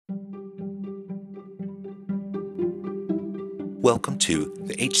Welcome to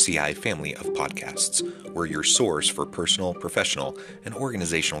the HCI family of podcasts. We're your source for personal, professional, and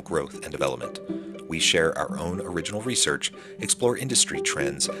organizational growth and development. We share our own original research, explore industry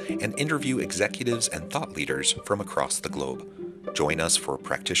trends, and interview executives and thought leaders from across the globe. Join us for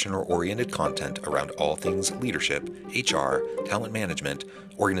practitioner-oriented content around all things leadership, HR, talent management,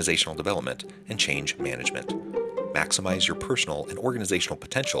 organizational development, and change management. Maximize your personal and organizational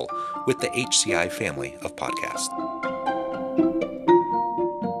potential with the HCI family of podcasts.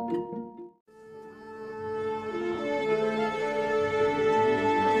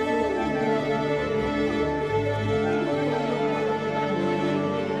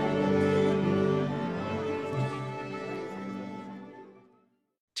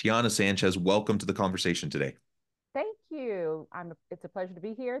 Tiana Sanchez, welcome to the conversation today. Thank you. It's a pleasure to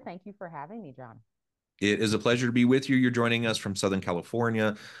be here. Thank you for having me, John. It is a pleasure to be with you. You're joining us from Southern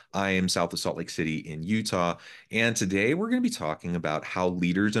California. I am south of Salt Lake City in Utah. And today we're going to be talking about how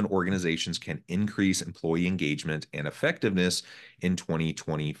leaders and organizations can increase employee engagement and effectiveness in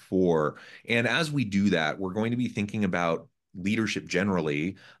 2024. And as we do that, we're going to be thinking about leadership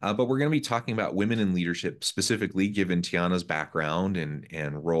generally, but we're going to be talking about women in leadership specifically, given Tiana's background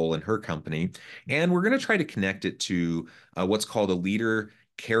and role in her company. And we're going to try to connect it to what's called a leader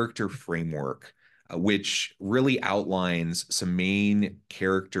character framework, which really outlines some main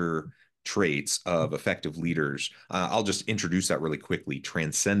character traits of effective leaders. I'll just introduce that really quickly: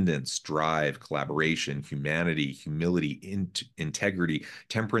 transcendence, drive, collaboration, humanity, humility, integrity,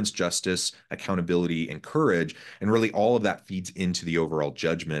 temperance, justice, accountability, and courage. And really, all of that feeds into the overall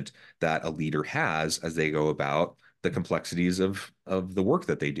judgment that a leader has as they go about the complexities of the work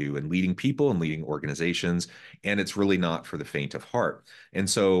that they do and leading people and leading organizations. And it's really not for the faint of heart. And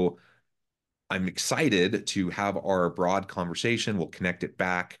so I'm excited to have our broad conversation. We'll connect it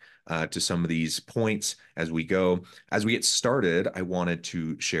back to some of these points as we go. As we get started, I wanted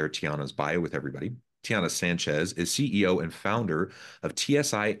to share Tiana's bio with everybody. Tiana Sanchez is CEO and founder of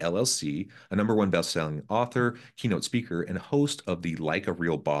TSI LLC, a #1 bestselling author, keynote speaker, and host of the Like a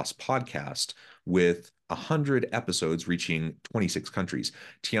Real Boss podcast with 100 episodes reaching 26 countries.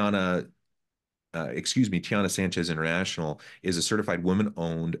 Tiana Sanchez International is a certified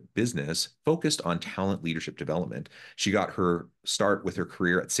woman-owned business focused on talent leadership development. She got her start with her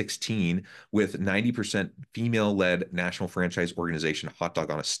career at 16 with 90% female-led national franchise organization Hot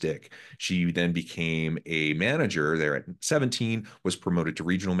Dog on a Stick. She then became a manager there at 17, was promoted to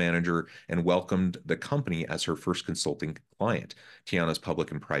regional manager, and welcomed the company as her first consulting client. Tiana's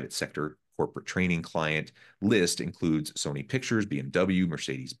public and private sector corporate training client list includes Sony Pictures, BMW,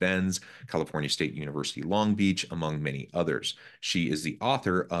 Mercedes-Benz, California State University, Long Beach, among many others. She is the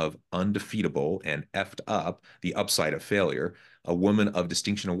author of Undefeatable and Effed Up, The Upside of Failure. A woman of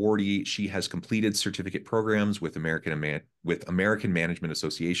distinction awardee, she has completed certificate programs with American Management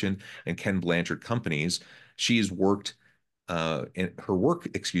Association and Ken Blanchard Companies. She has worked and her work,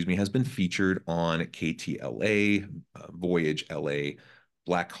 has been featured on KTLA, Voyage LA,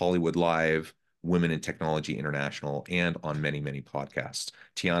 Black Hollywood Live, Women in Technology International, and on many, many podcasts.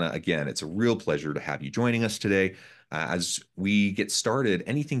 Tiana, again, it's a real pleasure to have you joining us today. As we get started,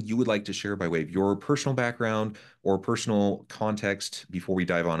 anything you would like to share by way of your personal background or personal context before we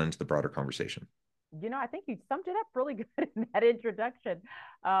dive on into the broader conversation? I think you summed it up really good in that introduction.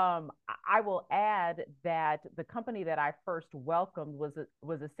 I will add that the company that I first welcomed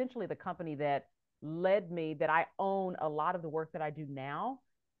was essentially the company that led me, that I own a lot of the work that I do now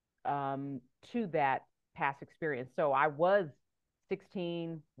to that past experience. So I was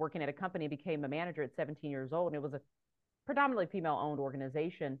 16 working at a company, became a manager at 17 years old, and it was a predominantly female-owned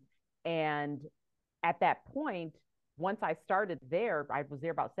organization. And at that point, once I started there, I was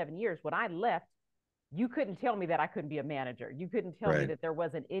there about 7 years. When I left, you couldn't tell me that I couldn't be a manager. You couldn't tell me that there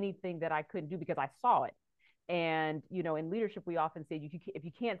wasn't anything that I couldn't do because I saw it. And, in leadership, we often say, if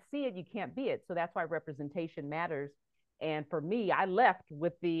you can't see it, you can't be it. So that's why representation matters. And for me, I left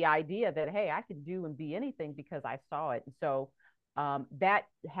with the idea that, hey, I can do and be anything because I saw it. And so that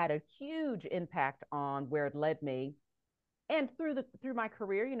had a huge impact on where it led me. And through my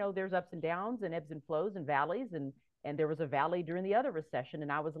career, there's ups and downs and ebbs and flows and valleys. And there was a valley during the other recession,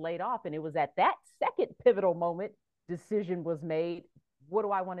 and I was laid off. And it was at that second pivotal decision was made. What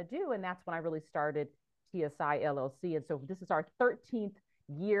do I want to do? And that's when I really started TSI LLC. And so this is our 13th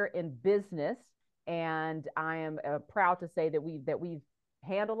year in business. And I am proud to say that we've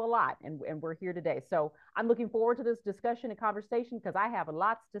handled a lot, and we're here today. So I'm looking forward to this discussion and conversation because I have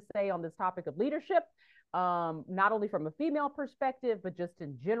lots to say on this topic of leadership, not only from a female perspective, but just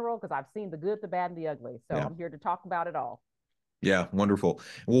in general, because I've seen the good, the bad, and the ugly. So I'm here to talk about it all. Yeah, wonderful.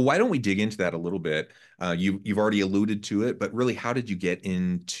 Well, why don't we dig into that a little bit? You've already alluded to it, but really, how did you get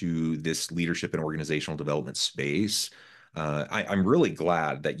into this leadership and organizational development space? I'm really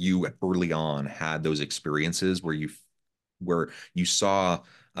glad that you early on had those experiences where you saw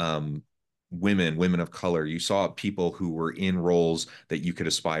um, women of color, you saw people who were in roles that you could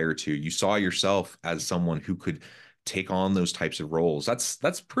aspire to. You saw yourself as someone who could take on those types of roles.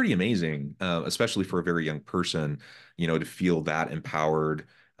 That's pretty amazing, especially for a very young person, to feel that empowered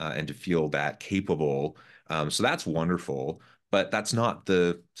and to feel that capable. So that's wonderful. But that's not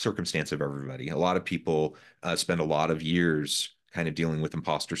the circumstance of everybody. A lot of people spend a lot of years kind of dealing with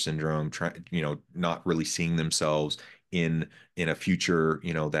imposter syndrome, not really seeing themselves in a future,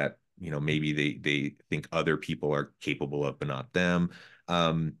 that maybe they think other people are capable of, but not them.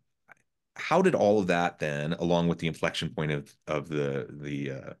 Um, how did all of that then, along with the inflection point of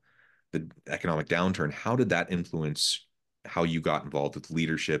the economic downturn, how did that influence how you got involved with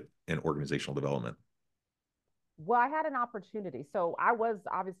leadership and organizational development? Well, I had an opportunity. So I was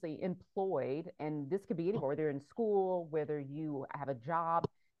obviously employed, and this could be anywhere, whether you're in school, whether you have a job,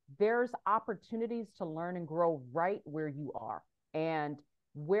 there's opportunities to learn and grow right where you are. And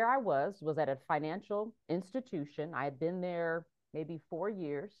where I was at a financial institution. I had been there maybe 4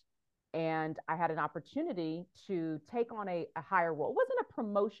 years, and I had an opportunity to take on a higher role. It wasn't a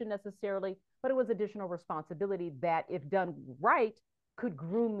promotion necessarily, but it was additional responsibility that, if done right, could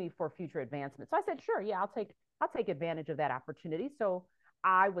groom me for future advancement. So I said, sure, yeah, I'll take advantage of that opportunity. So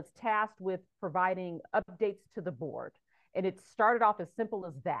I was tasked with providing updates to the board. And it started off as simple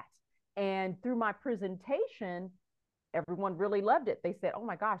as that. And through my presentation, everyone really loved it. They said, "Oh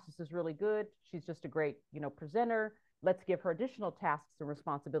my gosh, this is really good. She's just a great, presenter. Let's give her additional tasks and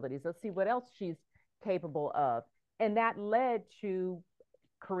responsibilities. Let's see what else she's capable of." And that led to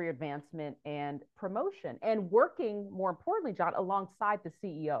career advancement and promotion, and working, more importantly, John, alongside the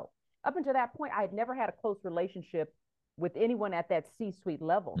CEO. Up until that point, I had never had a close relationship with anyone at that C-suite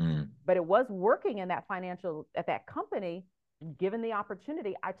level, Mm, but it was working in that financial at that company. Given the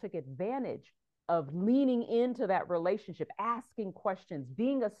opportunity, I took advantage of leaning into that relationship, asking questions,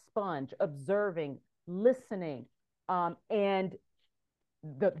 being a sponge, observing, listening. And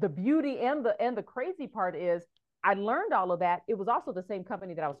the beauty and the crazy part is, I learned all of that. It was also the same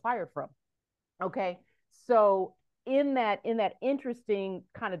company that I was fired from. Okay. So in that interesting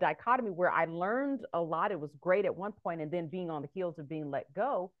kind of dichotomy where I learned a lot, it was great at one point, and then being on the heels of being let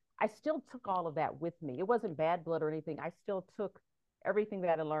go, I still took all of that with me. It wasn't bad blood or anything. I still took everything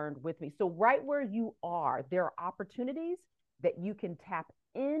that I learned with me. So right where you are, there are opportunities that you can tap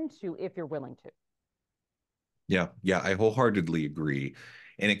into if you're willing to. yeah, yeah, I wholeheartedly agree.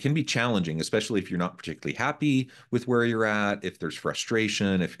 And it can be challenging, especially if you're not particularly happy with where you're at, if there's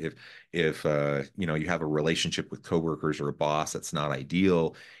frustration, if you have a relationship with coworkers or a boss that's not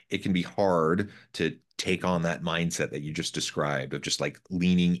ideal, it can be hard to take on that mindset that you just described of just like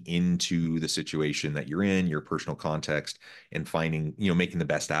leaning into the situation that you're in, your personal context, and finding, making the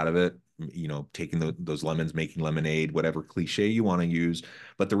best out of it, taking those lemons, making lemonade, whatever cliche you want to use.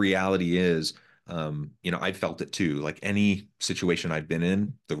 But the reality is, I felt it too. Like any situation I've been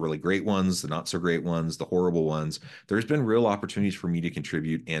in, the really great ones, the not so great ones, the horrible ones, there's been real opportunities for me to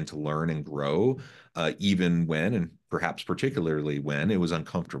contribute and to learn and grow, even when, and perhaps particularly when it was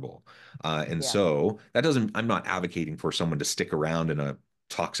uncomfortable. And Yeah. so that doesn't, I'm not advocating for someone to stick around in a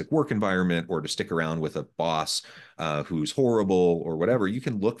toxic work environment or to stick around with a boss who's horrible or whatever. You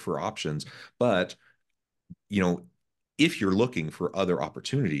can look for options, but you know, if you're looking for other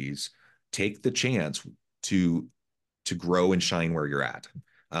opportunities, take the chance to to grow and shine where you're at.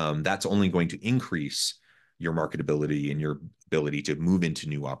 That's only going to increase your marketability and your ability to move into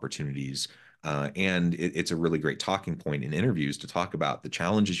new opportunities. And it's a really great talking point in interviews to talk about the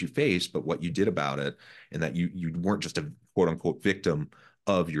challenges you faced, but what you did about it, and that you weren't just a quote unquote victim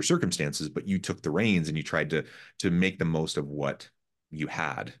of your circumstances, but you took the reins and you tried to make the most of what you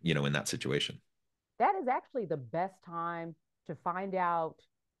had, in that situation. That is actually the best time to find out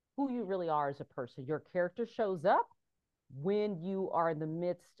who you really are as a person. Your character shows up when you are in the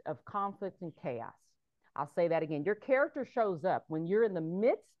midst of conflict and chaos. I'll say that again. Your character shows up when you're in the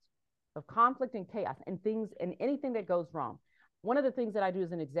midst of conflict and chaos and things and anything that goes wrong. One of the things that I do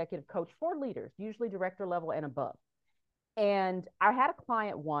as an executive coach for leaders, usually director level and above. And I had a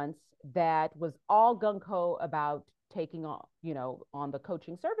client once that was all gung ho about taking on, on the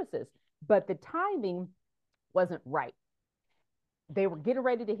coaching services, but the timing wasn't right. They were getting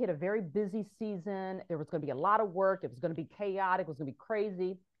ready to hit a very busy season. There was going to be a lot of work. It was going to be chaotic. It was going to be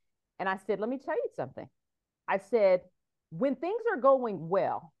crazy. And I said, let me tell you something. I said, when things are going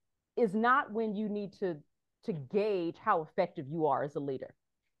well, is not when you need to to gauge how effective you are as a leader.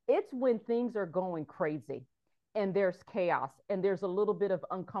 It's when things are going crazy and there's chaos and there's a little bit of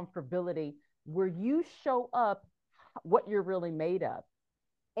uncomfortability where you show up what you're really made of.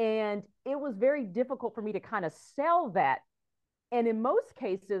 And it was very difficult for me to kind of sell that. And in most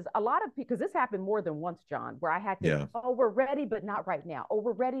cases, a lot of people, because this happened more than once, John, where I had to, Yeah. oh, we're ready, but not right now. Oh,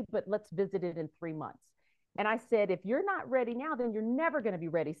 we're ready, but let's visit it in 3 months. And I said, if you're not ready now, then you're never going to be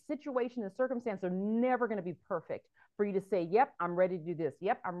ready. Situation and circumstance are never going to be perfect for you to say, yep, I'm ready to do this.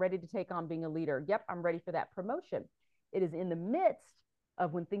 Yep, I'm ready to take on being a leader. Yep, I'm ready for that promotion. It is in the midst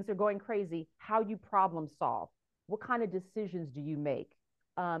of when things are going crazy, how you problem solve. What kind of decisions do you make?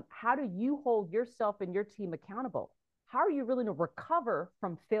 How do you hold yourself and your team accountable? How are you really to recover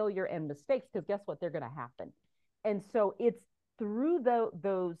from failure and mistakes? Because guess what? They're going to happen. And so it's through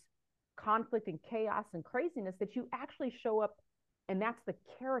those conflict and chaos and craziness that you actually show up, and that's the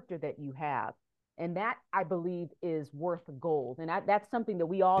character that you have. And that, I believe, is worth gold. And that's something that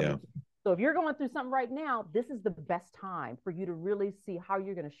we all Yeah. need. So if you're going through something right now, this is the best time for you to really see how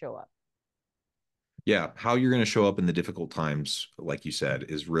you're going to show up. Yeah, how you're going to show up in the difficult times, like you said,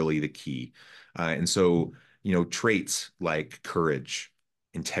 is really the key. And so, traits like courage,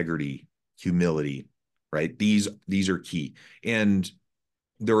 integrity, humility, right? These are key. And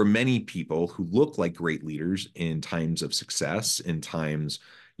there are many people who look like great leaders in times of success, in times,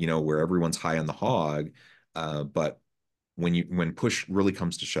 where everyone's high on the hog. But when push really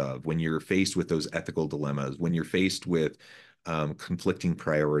comes to shove, when you're faced with those ethical dilemmas, when you're faced with conflicting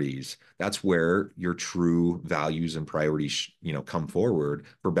priorities, that's where your true values and priorities, come forward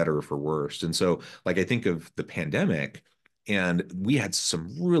for better or for worse. And so, like, I think of the pandemic, and we had some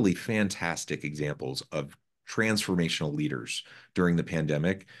really fantastic examples of transformational leaders during the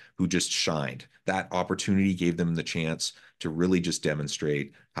pandemic who just shined. That opportunity gave them the chance to really just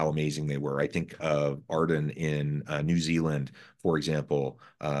demonstrate how amazing they were. I think of Arden in New Zealand, for example,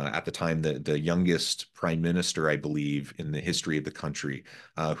 at the time, the youngest prime minister, I believe, in the history of the country,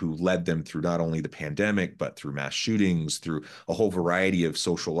 who led them through not only the pandemic, but through mass shootings, through a whole variety of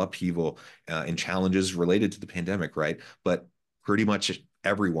social upheaval and challenges related to the pandemic, right? But pretty much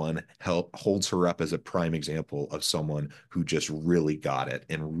everyone holds her up as a prime example of someone who just really got it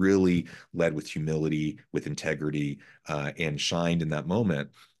and really led with humility, with integrity, and shined in that moment.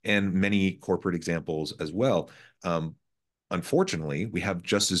 And many corporate examples as well. Unfortunately, we have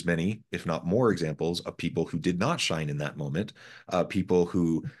just as many, if not more, examples of people who did not shine in that moment, people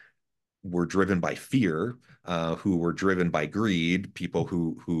who were driven by fear, who were driven by greed, people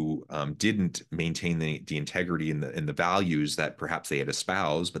who didn't maintain the integrity and the values that perhaps they had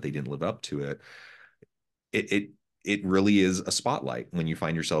espoused, but they didn't live up to it. It really is a spotlight when you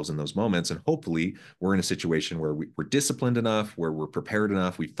find yourselves in those moments. And hopefully, we're in a situation where we're disciplined enough, where we're prepared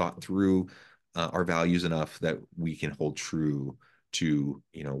enough, we've thought through our values enough that we can hold true to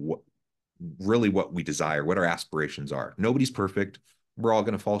what we desire, what our aspirations are. Nobody's perfect. We're all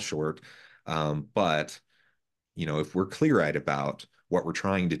going to fall short. But if we're clear-eyed about what we're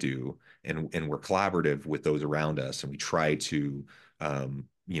trying to do, and we're collaborative with those around us, and we try to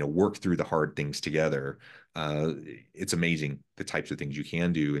work through the hard things together, it's amazing the types of things you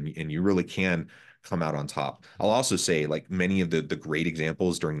can do, and you really can come out on top. I'll also say, like, many of the great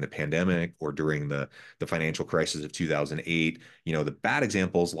examples during the pandemic or during the financial crisis of 2008, the bad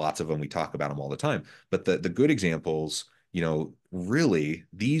examples, lots of them, we talk about them all the time, but the good examples, really,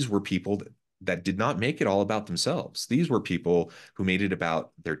 these were people that did not make it all about themselves. These were people who made it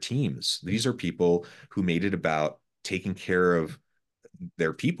about their teams. These are people who made it about taking care of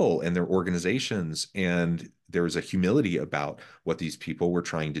their people and their organizations. And there was a humility about what these people were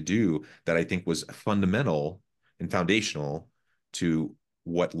trying to do that I think was fundamental and foundational to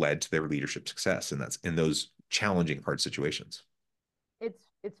what led to their leadership success. And that's in those challenging, hard situations.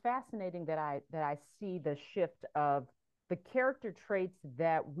 It's fascinating that I see the shift of the character traits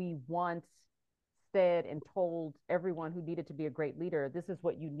that we once said and told everyone who needed to be a great leader, this is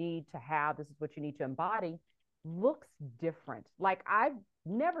what you need to have, this is what you need to embody, looks different. Like, I've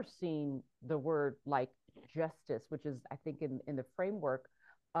never seen the word like justice, which is, I think, in the framework,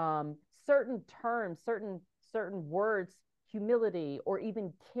 certain terms, certain words, humility, or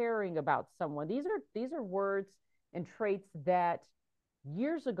even caring about someone. These are words and traits that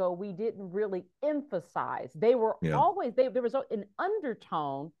years ago we didn't really emphasize. They were Yeah. always, there was an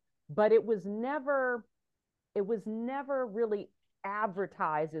undertone, but it was never really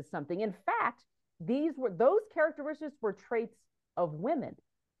advertised as something. In fact, those characteristics were traits of women.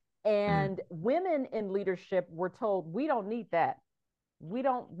 Mm. And women in leadership were told, we don't need that. We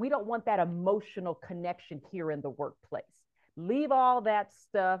don't want that emotional connection here in the workplace. Leave all that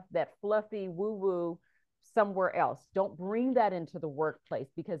stuff, that fluffy woo woo somewhere else. Don't bring that into the workplace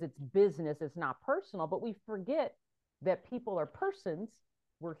because it's business, it's not personal. But we forget that people are persons,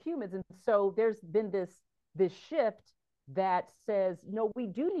 we're humans. And so there's been this shift that says, no, we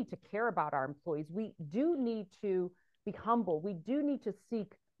do need to care about our employees. We do need to be humble. We do need to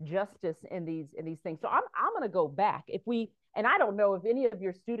seek justice in these things. So I'm going to go back. If we, and I don't know if any of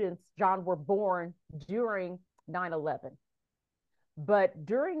your students, John, were born during 9/11, but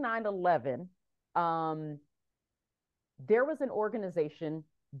during 9/11, there was an organization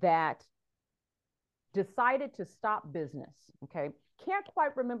that decided to stop business. Okay. Can't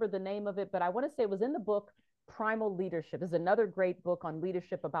quite remember the name of it, but I want to say it was in the book Primal Leadership. This is another great book on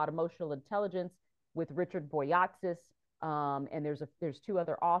leadership about emotional intelligence with Richard Boyatzis. And there's two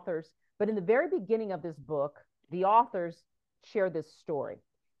other authors. But in the very beginning of this book, the authors share this story.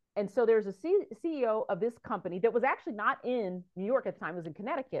 And so there's a CEO of this company that was actually not in New York at the time, it was in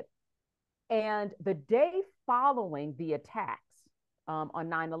Connecticut. And the day following the attacks on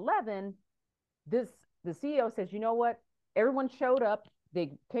 9/11, the CEO says, you know what? Everyone showed up.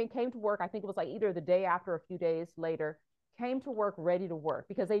 They came to work. I think it was like either the day after or a few days later, came to work ready to work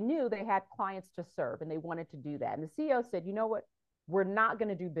because they knew they had clients to serve and they wanted to do that. And the CEO said, you know what? We're not going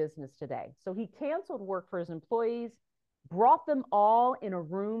to do business today. So he canceled work for his employees, brought them all in a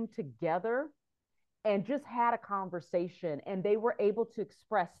room together and just had a conversation. And they were able to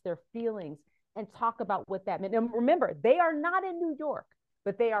express their feelings and talk about what that meant. And remember, they are not in New York,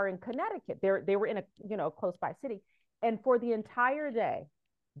 but they are in Connecticut. They were in a close by city. And for the entire day,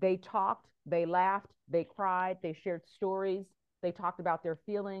 they talked, they laughed, they cried, they shared stories, they talked about their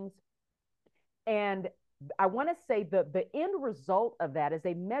feelings. And I want to say the end result of that is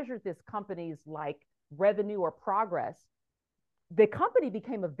they measured this company's like revenue or progress. The company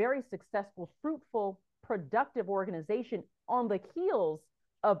became a very successful, fruitful, productive organization on the heels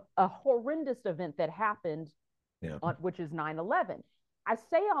of a horrendous event that happened, Yeah. which is 9/11. I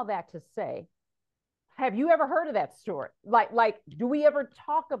say all that to say, have you ever heard of that story? Like, do we ever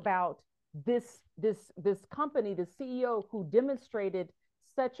talk about this company, the CEO who demonstrated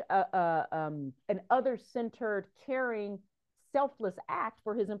such an other-centered, caring, selfless act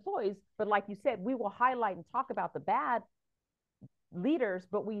for his employees? But like you said, we will highlight and talk about the bad leaders,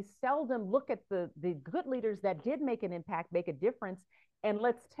 but we seldom look at the good leaders that did make an impact, make a difference, and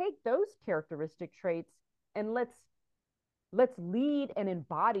let's take those characteristic traits and let's lead and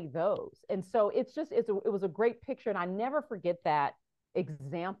embody those. And so it was a great picture. And I never forget that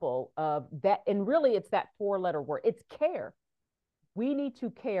example of that. And really it's that 4-letter word. It's care. We need to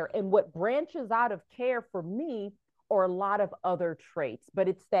care. And what branches out of care for me are a lot of other traits, but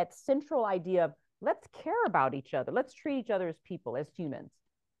it's that central idea of let's care about each other. Let's treat each other as people, as humans.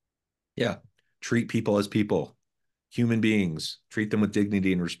 Yeah. Treat people as people, human beings, treat them with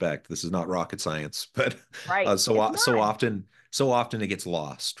dignity and respect. This is not rocket science, but Right. It's not. so often it gets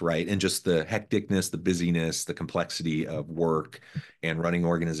lost, right? And just the hecticness, the busyness, the complexity of work and running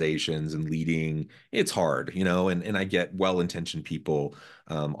organizations and leading, it's hard, and I get well-intentioned people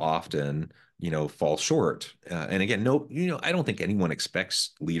often, fall short. And again, no, I don't think anyone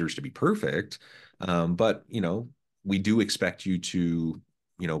expects leaders to be perfect. But, we do expect you to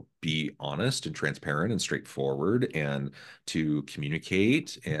be honest and transparent and straightforward and to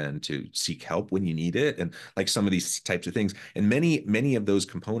communicate and to seek help when you need it. And like some of these types of things. And many of those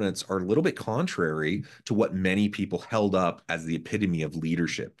components are a little bit contrary to what many people held up as the epitome of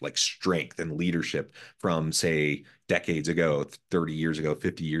leadership, like strength and leadership from, say, decades ago, 30 years ago,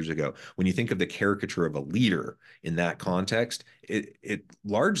 50 years ago. When you think of the caricature of a leader in that context, it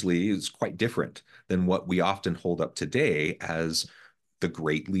largely is quite different than what we often hold up today as the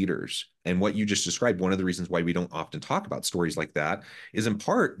great leaders. And what you just described, one of the reasons why we don't often talk about stories like that is in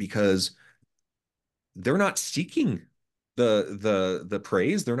part because they're not seeking the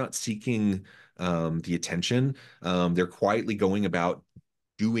praise, they're not seeking the attention. They're quietly going about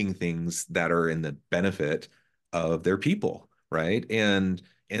doing things that are in the benefit of their people, right? And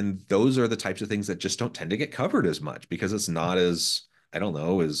those are the types of things that just don't tend to get covered as much because it's not as, I don't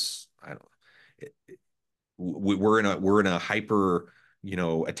know, as I don't we're in a hyper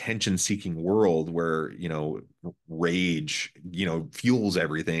attention seeking world where rage fuels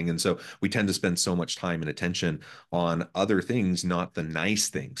everything, and so we tend to spend so much time and attention on other things, not the nice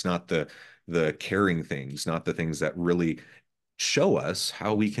things, not the caring things, not the things that really show us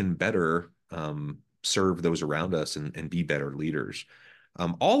how we can better serve those around us and be better leaders.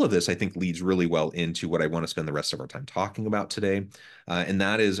 All of this, I think, leads really well into what I want to spend the rest of our time talking about today, and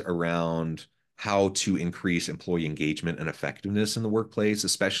that is around how to increase employee engagement and effectiveness in the workplace,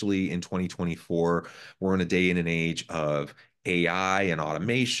 especially in 2024. We're in a day and an age of AI and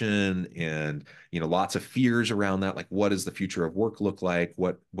automation and lots of fears around that. Like, what does the future of work look like?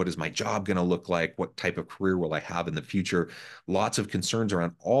 What is my job going to look like? What type of career will I have in the future? Lots of concerns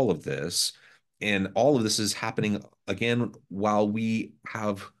around all of this. And all of this is happening again while we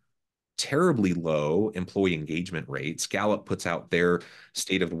have terribly low employee engagement rates. Gallup puts out their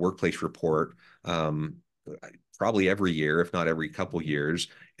state of the workplace report um, probably every year, if not every couple years.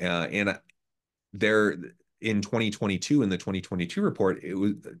 And there in 2022, in the 2022 report, it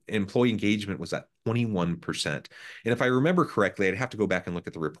was employee engagement was at 21%. And if I remember correctly, I'd have to go back and look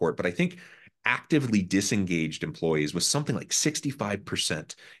at the report, but I think actively disengaged employees was something like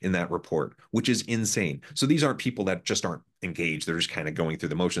 65% in that report, which is insane. So these aren't people that just aren't engaged. They're just kind of going through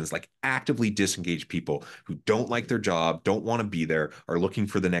the motions. Like actively disengaged people who don't like their job, don't want to be there, are looking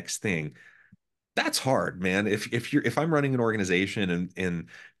for the next thing. That's hard, man. If I'm running an organization and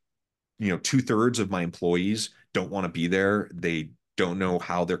 2/3 of my employees don't want to be there. They don't know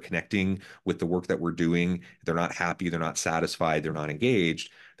how they're connecting with the work that we're doing. They're not happy. They're not satisfied. They're not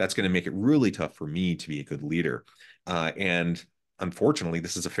engaged. That's going to make it really tough for me to be a good leader. And unfortunately,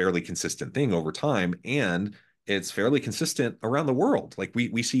 this is a fairly consistent thing over time. And it's fairly consistent around the world. Like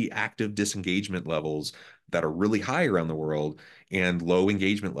we see active disengagement levels that are really high around the world and low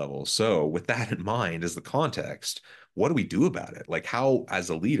engagement levels. So, with that in mind as the context, what do we do about it? Like, how, as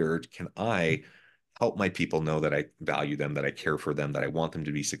a leader, can I help my people know that I value them, that I care for them, that I want them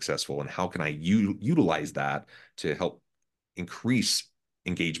to be successful? And how can I utilize that to help increase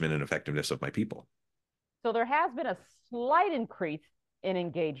engagement and effectiveness of my people? So there has been a slight increase in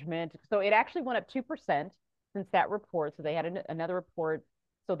engagement. So it actually went up 2% since that report. So they had another report.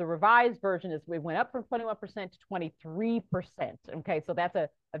 So the revised version is we went up from 21% to 23%. Okay. So that's a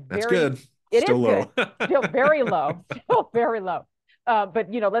That's very, good. it is Still good. low. Still very low. Still very low. But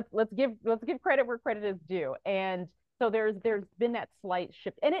let's give credit where credit is due. And so there's been that slight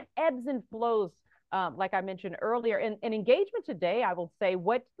shift, and it ebbs and flows, like I mentioned earlier. And engagement today, I will say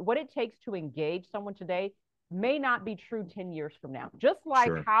what it takes to engage someone today may not be true 10 years from now. Just like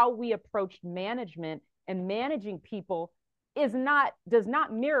Sure. how we approached management and managing people does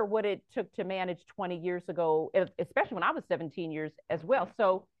not mirror what it took to manage 20 years ago, especially when I was 17 years as well.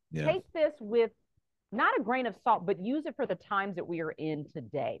 So Yeah. take this with not a grain of salt, but use it for the times that we are in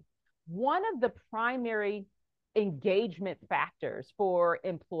today. One of the primary engagement factors for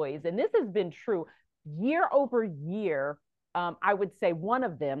employees, and this has been true year over year, I would say one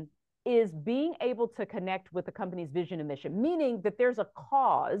of them is being able to connect with the company's vision and mission, meaning that there's a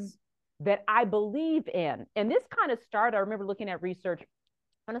cause that I believe in. And this kind of started, I remember looking at research,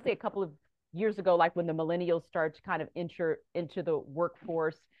 I want to say a couple of years ago, like when the millennials started to kind of enter into the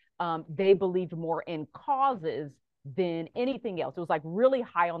workforce, they believed more in causes than anything else. It was like really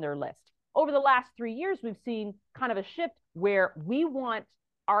high on their list. Over the last 3 years, we've seen kind of a shift where we want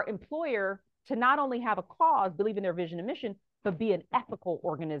our employer to not only have a cause, believe in their vision and mission, but be an ethical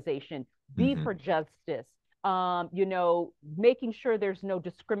organization, be Mm-hmm. for justice, making sure there's no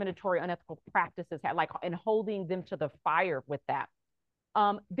discriminatory, unethical practices, like, and holding them to the fire with that.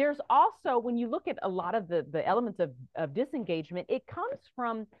 There's also, when you look at a lot of the elements of disengagement, it comes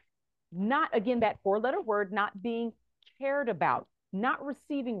from not, again, that four-letter word, not being cared about, not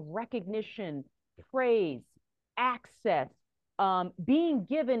receiving recognition, praise, access, being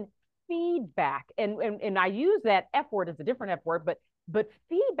given feedback. And I use that F word as a different F word, but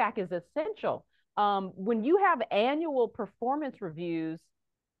feedback is essential. When you have annual performance reviews,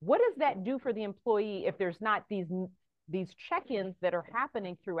 what does that do for the employee if there's not these check-ins that are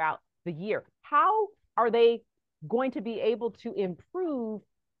happening throughout the year? How are they going to be able to improve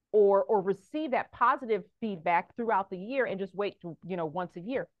or receive that positive feedback throughout the year and just wait to, once a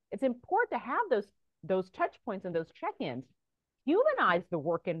year? It's important to have those touch points and those check-ins. Humanize the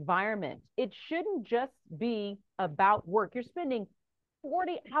work environment. It shouldn't just be about work. You're spending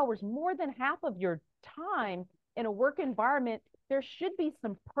 40 hours, more than half of your time in a work environment. There should be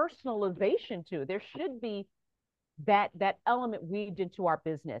some personalization to. There should be that element weaved into our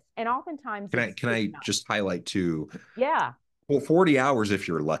business, and oftentimes Can I can it's I not. just highlight too? Yeah. Well, 40 hours if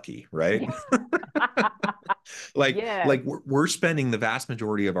you're lucky, right? Yeah. like Yes. like we're spending the vast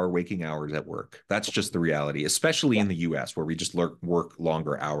majority of our waking hours at work. That's just the reality, especially Yeah. in the US where we just work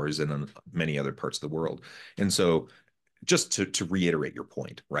longer hours than in many other parts of the world. And so just to reiterate your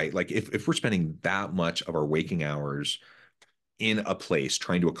point, right? Like if we're spending that much of our waking hours in a place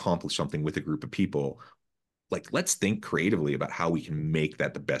trying to accomplish something with a group of people, like let's think creatively about how we can make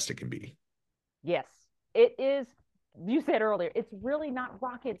that the best it can be. Yes, it is. You said earlier, it's really not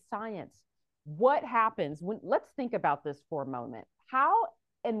rocket science. What happens when, let's think about this for a moment. How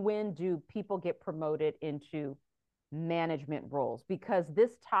and when do people get promoted into management roles, because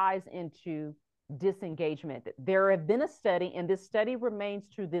this ties into disengagement. There have been a study, and this study remains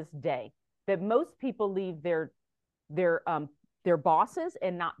to this day, that most people leave their um their bosses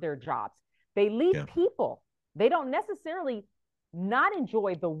and not their jobs. They leave Yeah. people. They don't necessarily not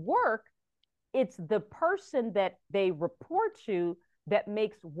enjoy the work. It's the person that they report to that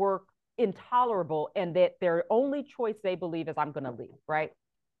makes work intolerable, and that their only choice they believe is, I'm going to leave, right?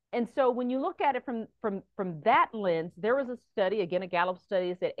 And so when you look at it from that lens, there was a study, again, a Gallup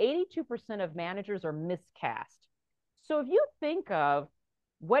study, that 82% of managers are miscast. So if you think of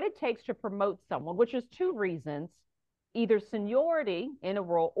what it takes to promote someone, which is two reasons, either seniority in a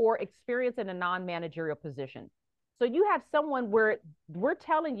role or experience in a non-managerial position. So you have someone where we're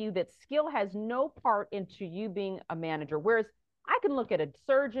telling you that skill has no part into you being a manager. Whereas I can look at a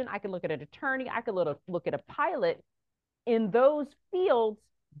surgeon, I can look at an attorney, I can look at a pilot. In those fields,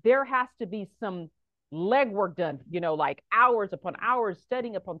 there has to be some legwork done, like hours upon hours,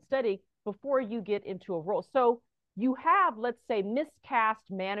 studying upon study before you get into a role. So you have, let's say, miscast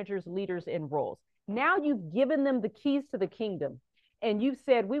managers, leaders in roles. Now you've given them the keys to the kingdom, and you've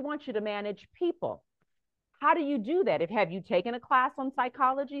said, we want you to manage people. How do you do that? If have you taken a class on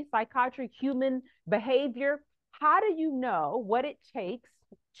psychology, psychiatry, human behavior? How do you know what it takes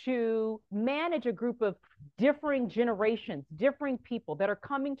to manage a group of differing generations, differing people that are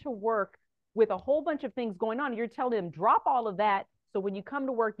coming to work with a whole bunch of things going on? You're telling them, drop all of that. So when you come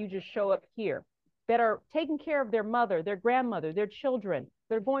to work, you just show up here. That are taking care of their mother, their grandmother, their children.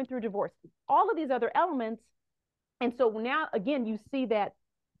 They're going through divorce, all of these other elements. And so now, again, you see that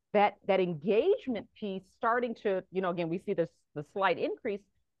engagement piece starting to, again, we see the slight increase,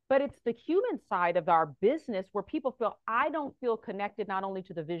 but it's the human side of our business where people feel, I don't feel connected not only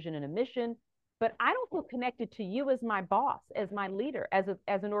to the vision and a mission, but I don't feel connected to you as my boss, as my leader, as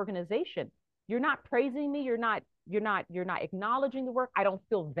an organization. You're not praising me. You're not acknowledging the work. I don't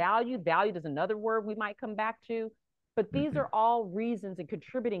feel valued. Valued is another word we might come back to. But these Mm-hmm. are all reasons and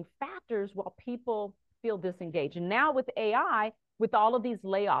contributing factors while people feel disengaged. And now with AI, with all of these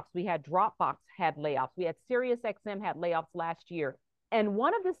layoffs, we had Dropbox had layoffs, we had SiriusXM had layoffs last year. And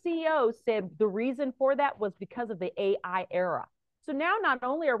one of the CEOs said the reason for that was because of the AI era. So now not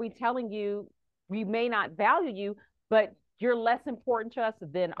only are we telling you we may not value you, but you're less important to us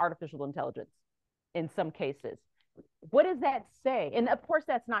than artificial intelligence in some cases. What does that say? And of course,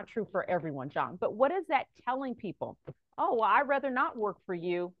 that's not true for everyone, John, but what is that telling people? Oh, well, I'd rather not work for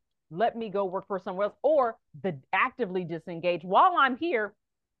you. Let me go work for someone else, or the actively disengage. While I'm here,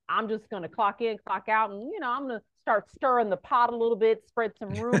 I'm just going to clock in, clock out, and I'm going to start stirring the pot a little bit, spread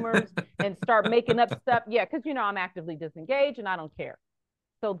some rumors, and start making up stuff. Yeah, because I'm actively disengaged and I don't care.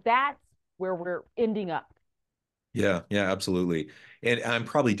 So that's where we're ending up. Yeah, yeah, absolutely. And I'm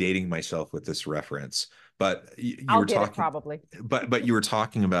probably dating myself with this reference, but you I'll were get it talking, probably. but you were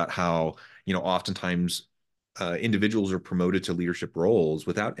talking about how, oftentimes individuals are promoted to leadership roles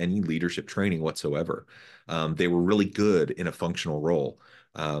without any leadership training whatsoever. They were really good in a functional role,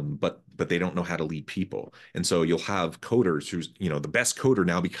 but they don't know how to lead people. And so you'll have coders who's, the best coder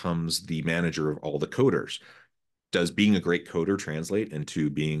now becomes the manager of all the coders. Does being a great coder translate into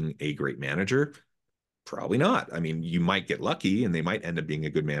being a great manager? Probably not. I mean, you might get lucky and they might end up being a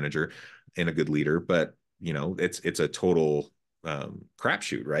good manager and a good leader, but it's a total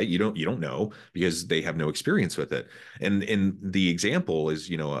crapshoot, right? You don't know because they have no experience with it. And the example is,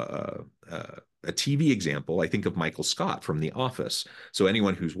 a TV example. I think of Michael Scott from The Office. So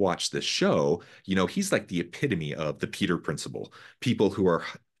anyone who's watched this show, he's like the epitome of the Peter principle. People who are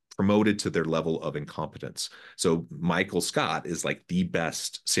promoted to their level of incompetence. So Michael Scott is like the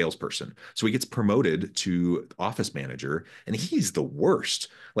best salesperson. So he gets promoted to office manager and he's the worst.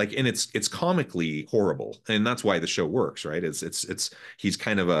 Like, and it's comically horrible. And that's why the show works, right? It's he's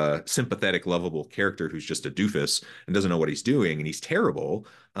kind of a sympathetic, lovable character who's just a doofus and doesn't know what he's doing and he's terrible.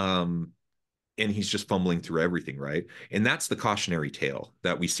 And he's just fumbling through everything, right? And that's the cautionary tale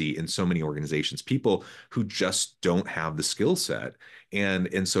that we see in so many organizations, people who just don't have the skill set.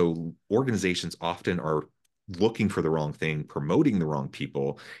 And so organizations often are looking for the wrong thing, promoting the wrong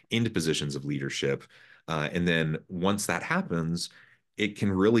people into positions of leadership. And then once that happens, it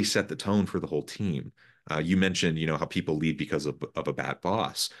can really set the tone for the whole team. You mentioned, how people leave because of a bad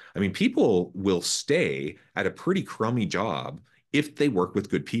boss. I mean, people will stay at a pretty crummy job if they work with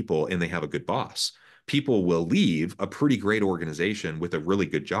good people and they have a good boss. People will leave a pretty great organization with a really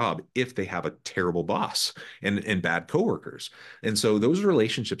good job if they have a terrible boss and bad coworkers. And so those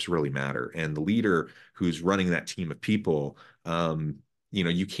relationships really matter. And the leader who's running that team of people,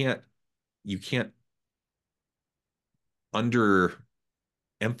 you can't under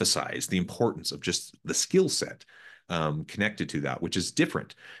emphasize the importance of just the skill set. connected to that, which is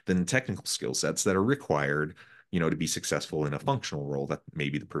different than technical skill sets that are required, to be successful in a functional role that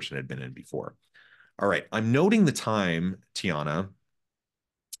maybe the person had been in before. All right, I'm noting the time, Tiana,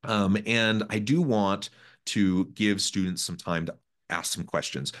 and I do want to give students some time to ask some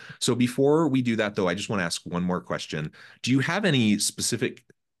questions. So before we do that, though, I just want to ask one more question. Do you have any specific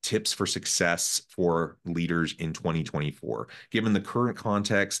tips for success for leaders in 2024, given the current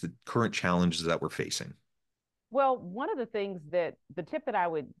context, the current challenges that we're facing? Well, one of the things that the tip that I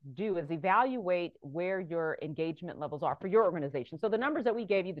would do is evaluate where your engagement levels are for your organization. So the numbers that we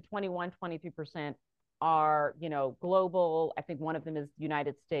gave you, the 21, 23% are, global. I think one of them is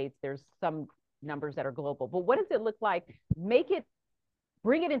United States. There's some numbers that are global. But what does it look like?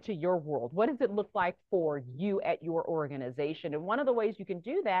 Bring it into your world. What does it look like for you at your organization? And one of the ways you can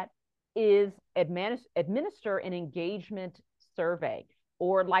do that is administer an engagement survey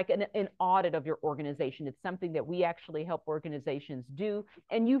or like an audit of your organization. It's something that we actually help organizations do.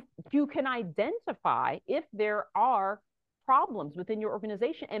 And you can identify if there are problems within your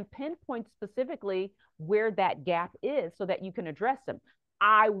organization and pinpoint specifically where that gap is so that you can address them.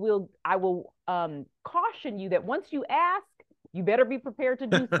 I will caution you that once you ask, you better be prepared to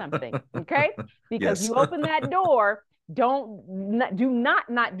do something, okay? Because Yes. you open that door, do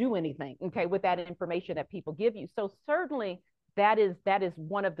not do anything, okay, with that information that people give you. So certainly that is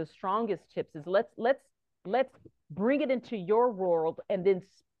one of the strongest tips is let's bring it into your world and then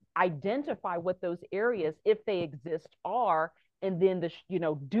identify what those areas, if they exist, are, and then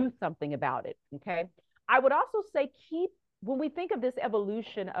do something about it, okay? I would also say when we think of this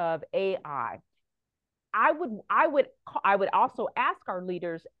evolution of AI, I would also ask our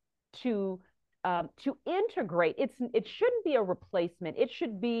leaders to integrate. It shouldn't be a replacement. It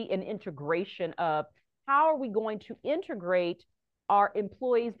should be an integration of how are we going to integrate our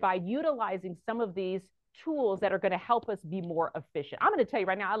employees by utilizing some of these tools that are going to help us be more efficient. I'm going to tell you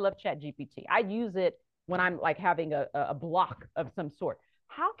right now, I love ChatGPT. I use it when I'm like having a block of some sort.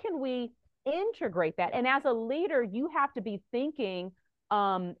 How can we integrate that? And as a leader, you have to be thinking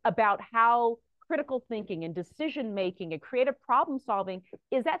about how critical thinking and decision making and creative problem solving,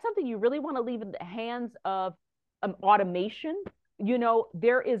 is that something you really want to leave in the hands of automation?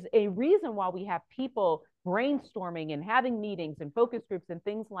 There is a reason why we have people brainstorming and having meetings and focus groups and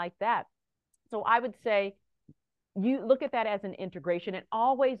things like that. So I would say you look at that as an integration and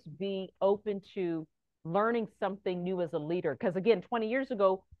always be open to learning something new as a leader. Because again, 20 years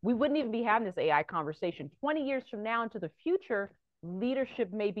ago, we wouldn't even be having this AI conversation. 20 years from now into the future,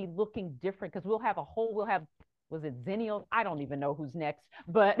 leadership may be looking different because was it Zennials? I don't even know who's next,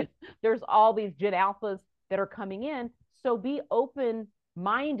 but there's all these Gen Alphas that are coming in. So be open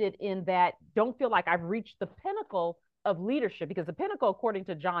minded in that. Don't feel like I've reached the pinnacle of leadership, because the pinnacle, according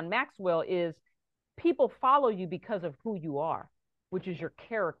to John Maxwell, is people follow you because of who you are, which is your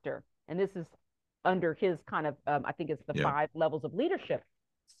character. And this is under his kind of, I think it's the Yeah. 5 levels of leadership.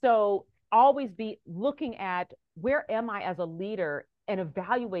 So always be looking at where am I as a leader and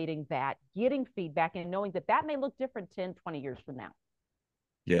evaluating that, getting feedback, and knowing that that may look different 10, 20 years from now.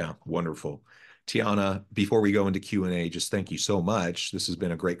 Yeah, wonderful. Tiana, before we go into Q&A, just thank you so much. This has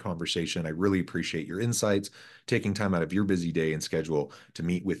been a great conversation. I really appreciate your insights, taking time out of your busy day and schedule to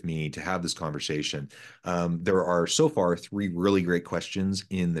meet with me to have this conversation. There are so far 3 really great questions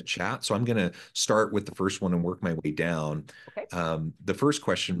in the chat. So I'm going to start with the first one and work my way down. Okay. The first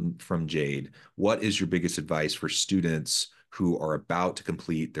question from Jade: what is your biggest advice for students who are about to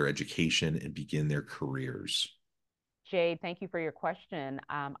complete their education and begin their careers? Jade, thank you for your question.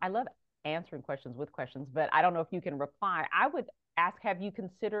 I love answering questions with questions, but I don't know if you can reply. I would ask, have you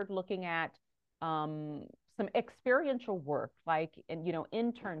considered looking at some experiential work, like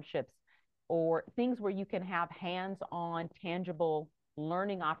internships or things where you can have hands-on, tangible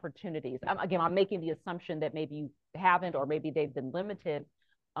learning opportunities? Again, I'm making the assumption that maybe you haven't, or maybe they've been limited.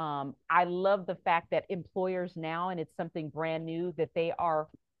 I love the fact that employers now, and it's something brand new, that they are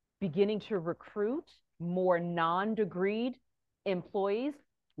beginning to recruit more non-degreed employees.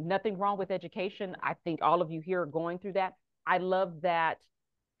 Nothing wrong with education. I think all of you here are going through that. I love that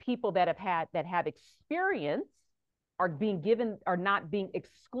people that have experience are not being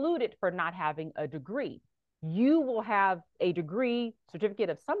excluded for not having a degree. You will have a degree,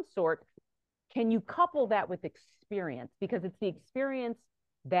 certificate of some sort. Can you couple that with experience? Because it's the experience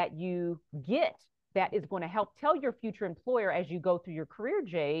that you get that is going to help tell your future employer as you go through your career,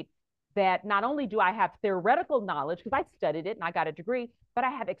 Jade, that not only do I have theoretical knowledge, because I studied it and I got a degree, but I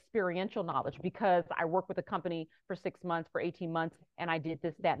have experiential knowledge because I worked with a company for 6 months, for 18 months, and I did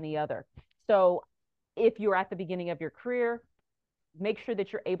this, that, and the other. So if you're at the beginning of your career, make sure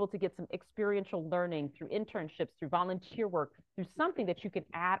that you're able to get some experiential learning through internships, through volunteer work, through something that you can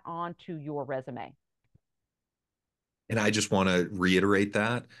add on to your resume. And I just want to reiterate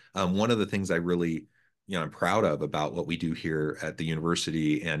that. One of the things I really, I'm proud of about what we do here at the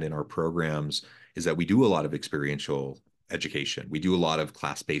university and in our programs is that we do a lot of experiential education. We do a lot of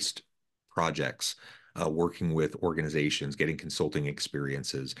class-based projects, working with organizations, getting consulting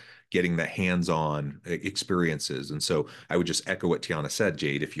experiences, getting the hands-on experiences. And so I would just echo what Tiana said,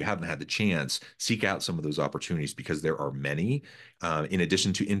 Jade. If you haven't had the chance, seek out some of those opportunities because there are many. In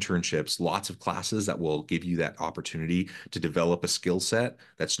addition to internships, lots of classes that will give you that opportunity to develop a skill set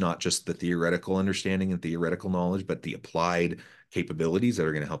that's not just the theoretical understanding and theoretical knowledge, but the applied capabilities that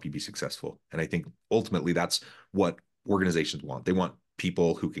are going to help you be successful. And I think ultimately that's what organizations want. They want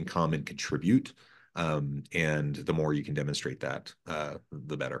people who can come and contribute. And the more you can demonstrate that,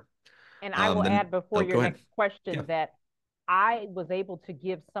 the better. And I will Then, add before oh, your go ahead. next Yeah. question that I was able to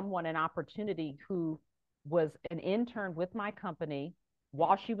give someone an opportunity who was an intern with my company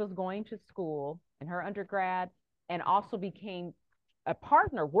while she was going to school in her undergrad, and also became a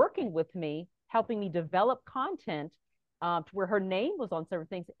partner working with me, helping me develop content to where her name was on certain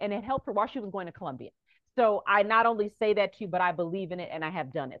things, and it helped her while she was going to Columbia. So I not only say that to you, but I believe in it and I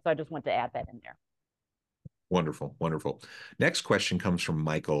have done it. So I just want to add that in there. Wonderful, wonderful. Next question comes from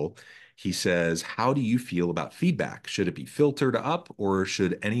Michael. He says, how do you feel about feedback? Should it be filtered up or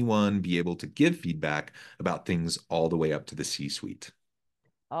should anyone be able to give feedback about things all the way up to the C-suite?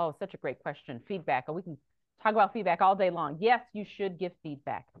 Oh, such a great question. Feedback. We can talk about feedback all day long. Yes, you should give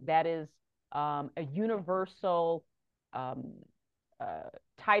feedback. That is a universal um, uh,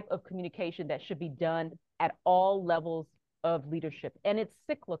 type of communication that should be done at all levels of leadership. And it's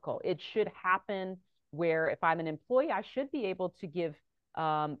cyclical. It should happen where if I'm an employee, I should be able to give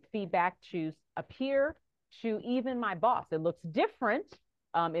feedback to a peer, to even my boss. It looks different.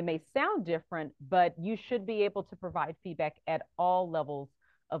 It may sound different, but you should be able to provide feedback at all levels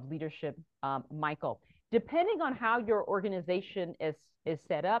of leadership, Michael. Depending on how your organization is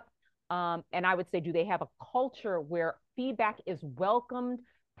set up, and I would say, do they have a culture where feedback is welcomed,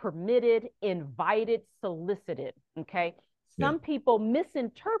 permitted, invited, solicited? Okay. Yeah. Some people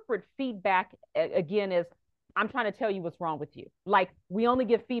misinterpret feedback again as I'm trying to tell you what's wrong with you. Like we only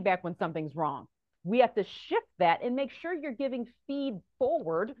give feedback when something's wrong. We have to shift that and make sure you're giving feed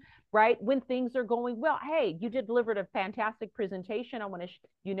forward, right? When things are going well. Hey, you did delivered a fantastic presentation. I want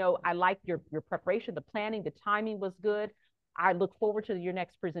to, I like your preparation, the planning, the timing was good. I look forward to your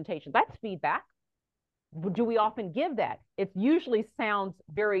next presentation. That's feedback. Do we often give that? It usually sounds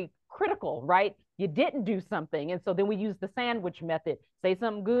very critical, right? You didn't do something. And so then we use the sandwich method. Say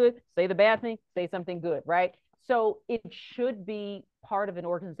something good, say the bad thing, say something good, right? So it should be part of an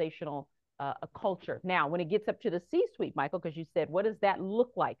organizational a culture. Now, when it gets up to the C-suite, Michael, because you said, what does that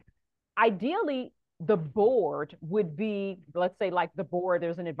look like? Ideally, the board would be, let's say, like the board,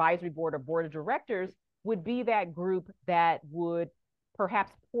 there's an advisory board or board of directors, would be that group that would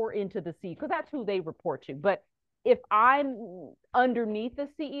perhaps pour into the C because that's who they report to. But if I'm underneath the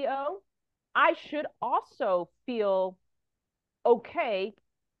CEO, I should also feel okay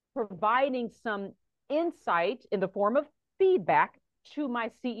providing some insight in the form of feedback to my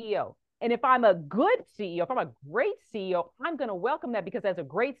CEO. And if I'm a good CEO, if I'm a great CEO, I'm going to welcome that because as a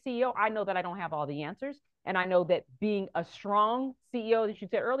great CEO, I know that I don't have all the answers. And I know that being a strong CEO, as you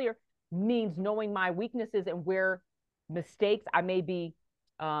said earlier, means knowing my weaknesses and where mistakes I may be,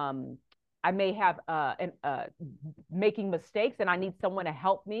 I may have making mistakes and I need someone to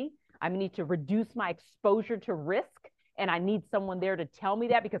help me. I need to reduce my exposure to risk and I need someone there to tell me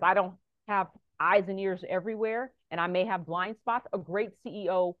that because I don't have eyes and ears everywhere and I may have blind spots. A great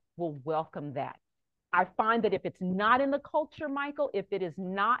CEO will welcome that. I find that if it's not in the culture, Michael, if it is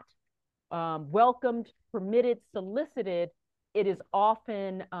not welcomed, permitted, solicited, it is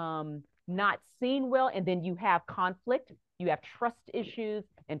often not seen well. And then you have conflict, you have trust issues,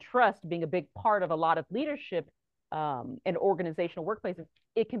 and trust being a big part of a lot of leadership and organizational workplaces,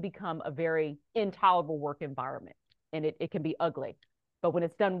 it can become a very intolerable work environment and it can be ugly. But when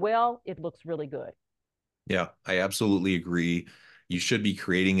it's done well, it looks really good. Yeah, I absolutely agree. You should be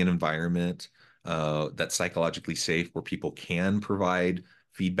creating an environment that's psychologically safe where people can provide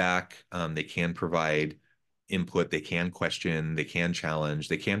feedback, they can provide input, they can question, they can challenge,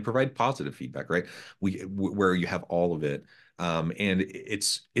 they can provide positive feedback, right? Where you have all of it, and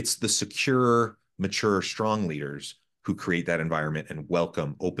it's the secure, mature, strong leaders who create that environment and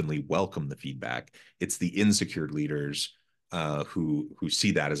openly welcome the feedback. It's the insecure leaders who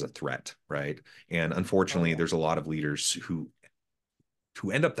see that as a threat, right? And Oh, unfortunately, yeah. there's a lot of leaders who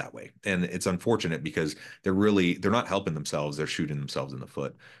end up that way. And it's unfortunate because they're not helping themselves, they're shooting themselves in the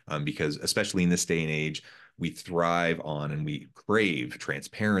foot. Because especially in this day and age, we thrive on and we crave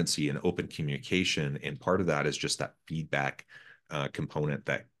transparency and open communication, and part of that is just that feedback component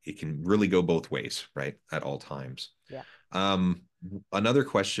that it can really go both ways, right, at all times. Yeah. um, Another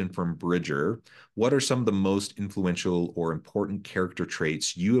question from Bridger: what are some of the most influential or important character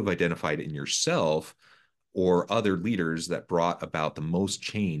traits you have identified in yourself or other leaders that brought about the most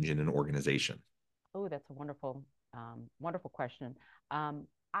change in an organization? Oh, that's a wonderful question.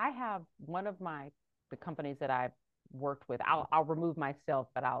 I have one of the companies that I've worked with. I'll remove myself,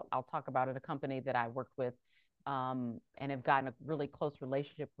 but I'll talk about it. A company that I worked with, and have gotten a really close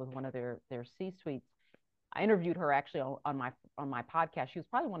relationship with one of their C-suites. I interviewed her actually on my podcast. She was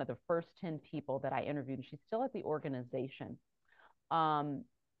probably one of the first 10 people that I interviewed, and she's still at the organization. Um,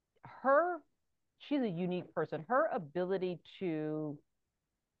 her She's a unique person. Her ability to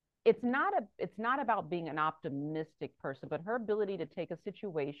it's not about being an optimistic person, but her ability to take a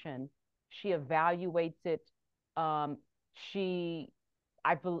situation, she evaluates it. Um, she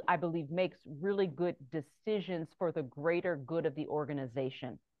I believe makes really good decisions for the greater good of the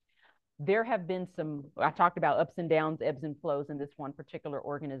organization. There have been some, I talked about ups and downs, ebbs and flows in this one particular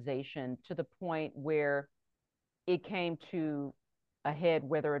organization, to the point where it came to a head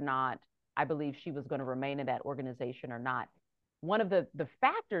whether or not I believe she was going to remain in that organization or not. One of the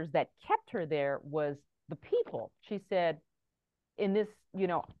factors that kept her there was the people. She said, in this,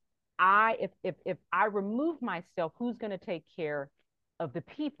 I if I remove myself, who's going to take care of the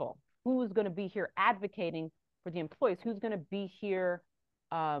people? Who's going to be here advocating for the employees? Who's going to be here,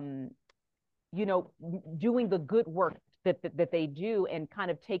 um, doing the good work that they do and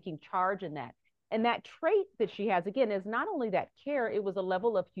kind of taking charge in that. And that trait that she has, again, is not only that care, it was a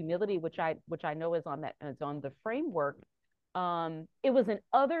level of humility, which I know is on the framework. It was an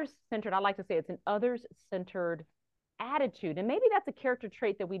others centered, I like to say it's an others centered attitude. And maybe that's a character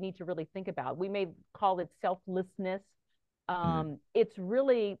trait that we need to really think about. We may call it selflessness. Mm, It's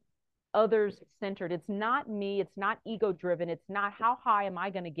really others centered. It's not me. It's not ego driven. It's not how high am I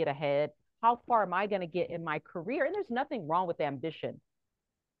going to get ahead? How far am I going to get in my career? And there's nothing wrong with ambition.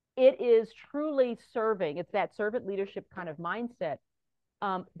 It is truly serving. It's that servant leadership kind of mindset.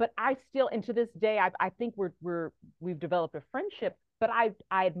 But I still, and to this day, I think we've developed a friendship. But I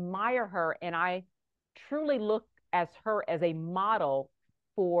admire her, and I truly look as her as a model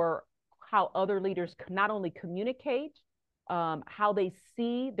for how other leaders not only communicate, how they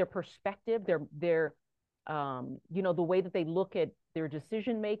see their perspective, the way that they look at their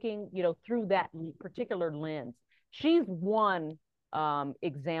decision making, through that particular lens. She's one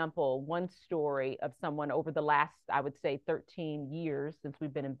example, one story of someone over the last, I would say, 13 years since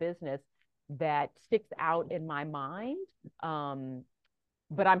we've been in business, that sticks out in my mind.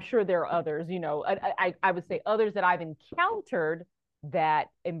 But I'm sure there are others, I would say others that I've encountered that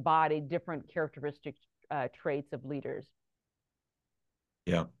embody different characteristic traits of leaders.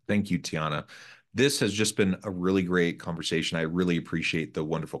 yeah, thank you, Tiana. This has just been a really great conversation. I really appreciate the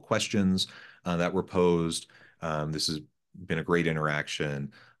wonderful questions that were posed. This has been a great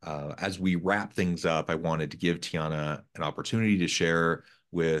interaction. As we wrap things up, I wanted to give Tiana an opportunity to share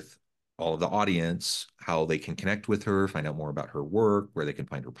with all of the audience how they can connect with her, find out more about her work, where they can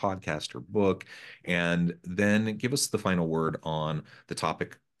find her podcast, her book, and then give us the final word on the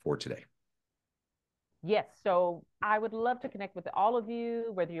topic for today. Yes, so I would love to connect with all of you,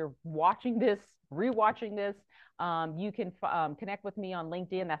 whether you're watching this, rewatching this. You can connect with me on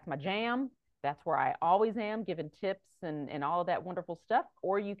LinkedIn. That's my jam. That's where I always am, giving tips and all of that wonderful stuff.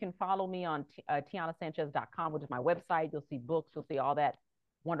 Or you can follow me on tianasanchez.com, which is my website. You'll see books, you'll see all that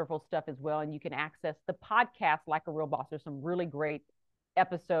wonderful stuff as well. And you can access the podcast Like a Real Boss. There's some really great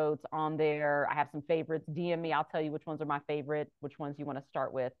episodes on there. I have some favorites. DM me. I'll tell you which ones are my favorite, which ones you want to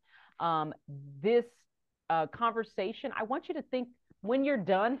start with. Um, this conversation, I want you to think, when you're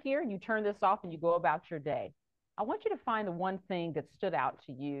done here, you turn this off and you go about your day. I want you to find the one thing that stood out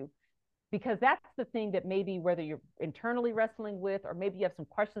to you, because that's the thing that maybe whether you're internally wrestling with, or maybe you have some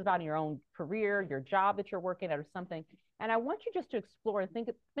questions about in your own career, your job that you're working at or something. And I want you just to explore and think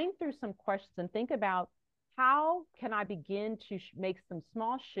through some questions and think about, how can I begin to make some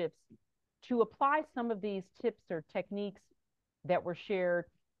small shifts to apply some of these tips or techniques that were shared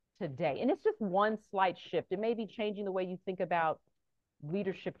today. And it's just one slight shift. It may be changing the way you think about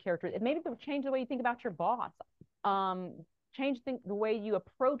leadership characters. It may be change the way you think about your boss. Change the way you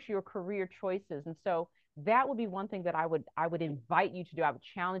approach your career choices. And so that would be one thing that I would invite you to do. I would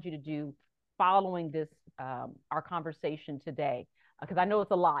challenge you to do following this our conversation today, because I know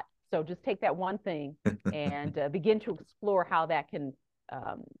it's a lot. So just take that one thing and begin to explore how that can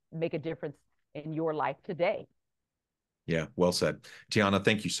make a difference in your life today. Yeah, well said. Tiana,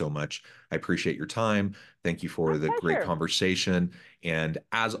 thank you so much. I appreciate your time. Thank you My for the great pleasure. conversation. And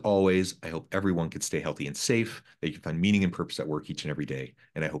as always, I hope everyone can stay healthy and safe, that you can find meaning and purpose at work each and every day.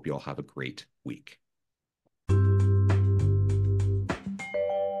 And I hope you all have a great week.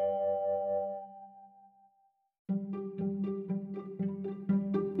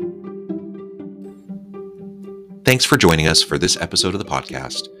 Thanks for joining us for this episode of the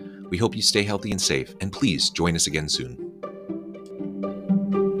podcast. We hope you stay healthy and safe, and please join us again soon.